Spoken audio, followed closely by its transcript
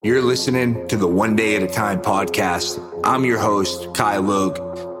You're listening to the One Day at a Time podcast. I'm your host, Kyle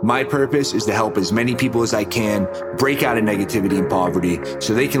Logue. My purpose is to help as many people as I can break out of negativity and poverty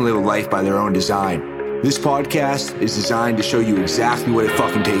so they can live a life by their own design. This podcast is designed to show you exactly what it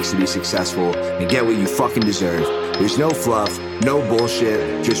fucking takes to be successful and get what you fucking deserve. There's no fluff, no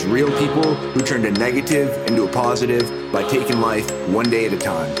bullshit, just real people who turn the negative into a positive by taking life one day at a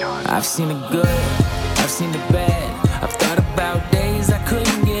time. I've seen the good, I've seen the bad. I've thought about days I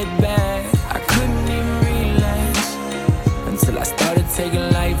couldn't get back. I couldn't even relax until I started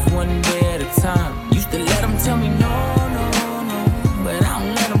taking life one day at a time. Used to let them tell me no, no, no, but I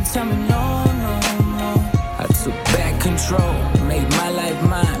don't let them tell me no, no, no. I took back control, made my life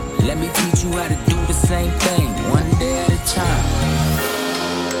mine. Let me teach you how to do the same thing one day at a time.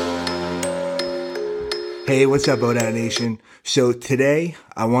 Hey, what's up, Oda Nation? So today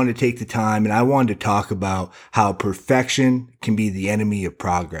I want to take the time and I wanted to talk about how perfection can be the enemy of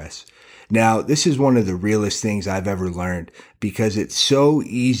progress. Now, this is one of the realest things I've ever learned because it's so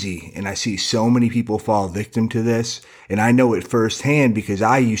easy and I see so many people fall victim to this. And I know it firsthand because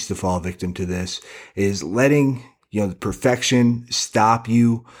I used to fall victim to this, is letting, the perfection stop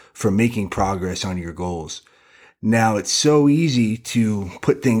you from making progress on your goals. Now, it's so easy to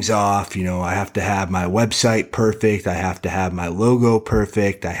put things off. I have to have my website perfect. I have to have my logo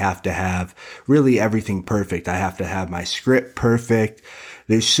perfect. I have to have really everything perfect. I have to have my script perfect.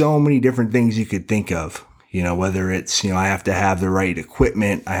 There's so many different things you could think of, whether it's, I have to have the right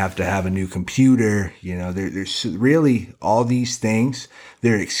equipment. I have to have a new computer. There's really all these things.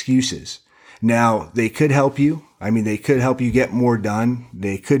 They're excuses. Now, they could help you. They could help you get more done.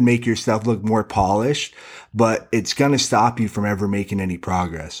 They could make your stuff look more polished, but it's going to stop you from ever making any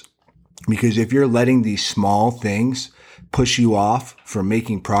progress. Because if you're letting these small things push you off from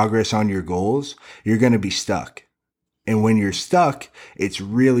making progress on your goals, you're going to be stuck. And when you're stuck, it's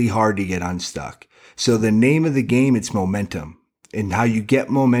really hard to get unstuck. So the name of the game, it's momentum. And how you get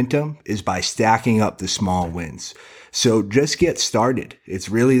momentum is by stacking up the small wins. So just get started. It's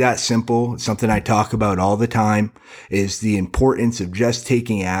really that simple. It's something I talk about all the time, is the importance of just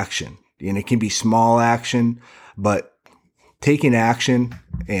taking action. And it can be small action, but taking action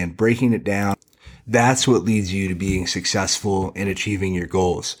and breaking it down, that's what leads you to being successful in achieving your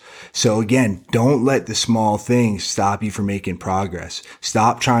goals. So again, don't let the small things stop you from making progress.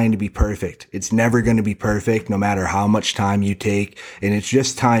 Stop trying to be perfect. It's never going to be perfect, no matter how much time you take, and it's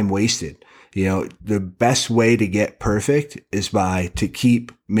just time wasted. The best way to get perfect is to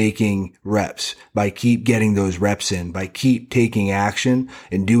keep making reps, by keep getting those reps in, by keep taking action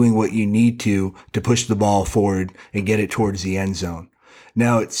and doing what you need to push the ball forward and get it towards the end zone.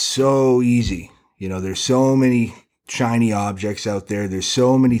 Now, it's so easy. There's so many shiny objects out there. There's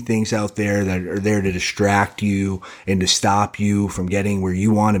so many things out there that are there to distract you and to stop you from getting where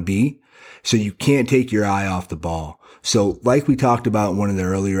you want to be. So you can't take your eye off the ball. So like we talked about in one of the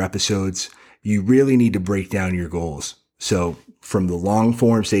earlier episodes, you really need to break down your goals. So from the long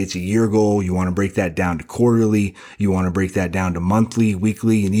form, say it's a year goal, you want to break that down to quarterly. You want to break that down to monthly,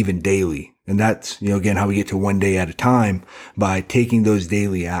 weekly, and even daily. And that's, again, how we get to one day at a time, by taking those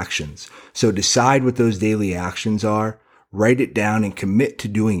daily actions. So decide what those daily actions are, write it down, and commit to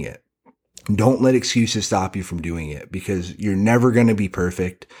doing it. Don't let excuses stop you from doing it, because you're never going to be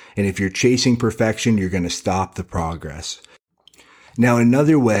perfect. And if you're chasing perfection, you're going to stop the progress. Now,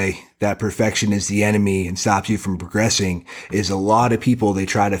 another way that perfection is the enemy and stops you from progressing is a lot of people, they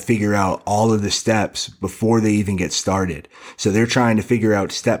try to figure out all of the steps before they even get started. So they're trying to figure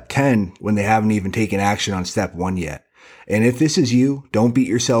out step 10 when they haven't even taken action on step 1 yet. And if this is you, don't beat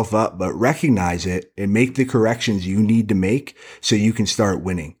yourself up, but recognize it and make the corrections you need to make so you can start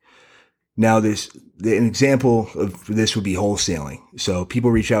winning. Now, an example of this would be wholesaling. So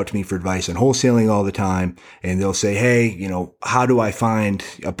people reach out to me for advice on wholesaling all the time, and they'll say, hey, how do I find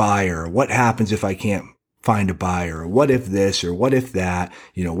a buyer? What happens if I can't find a buyer? Or what if this, or what if that?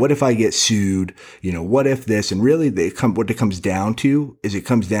 What if I get sued? What if this? And really what it comes down to is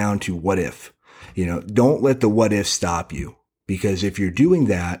what if. Don't let the what if stop you, because if you're doing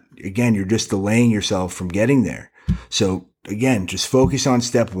that, again, you're just delaying yourself from getting there. So again, just focus on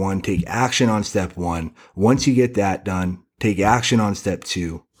step 1, take action on step 1. Once you get that done, take action on step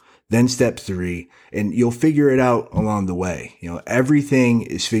 2, then step 3, and you'll figure it out along the way. Everything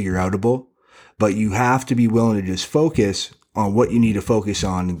is figure outable, but you have to be willing to just focus on what you need to focus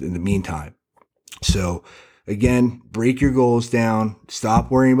on in the meantime. So again, break your goals down, stop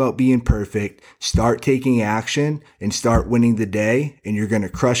worrying about being perfect, start taking action, and start winning the day, and you're going to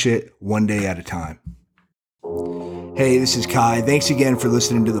crush it one day at a time. Hey, this is Kai. Thanks again for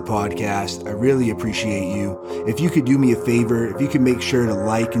listening to the podcast. I really appreciate you. If you could do me a favor, if you could make sure to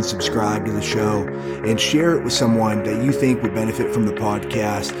like and subscribe to the show and share it with someone that you think would benefit from the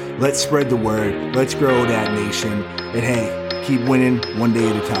podcast. Let's spread the word. Let's grow that nation. And hey, keep winning one day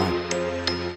at a time.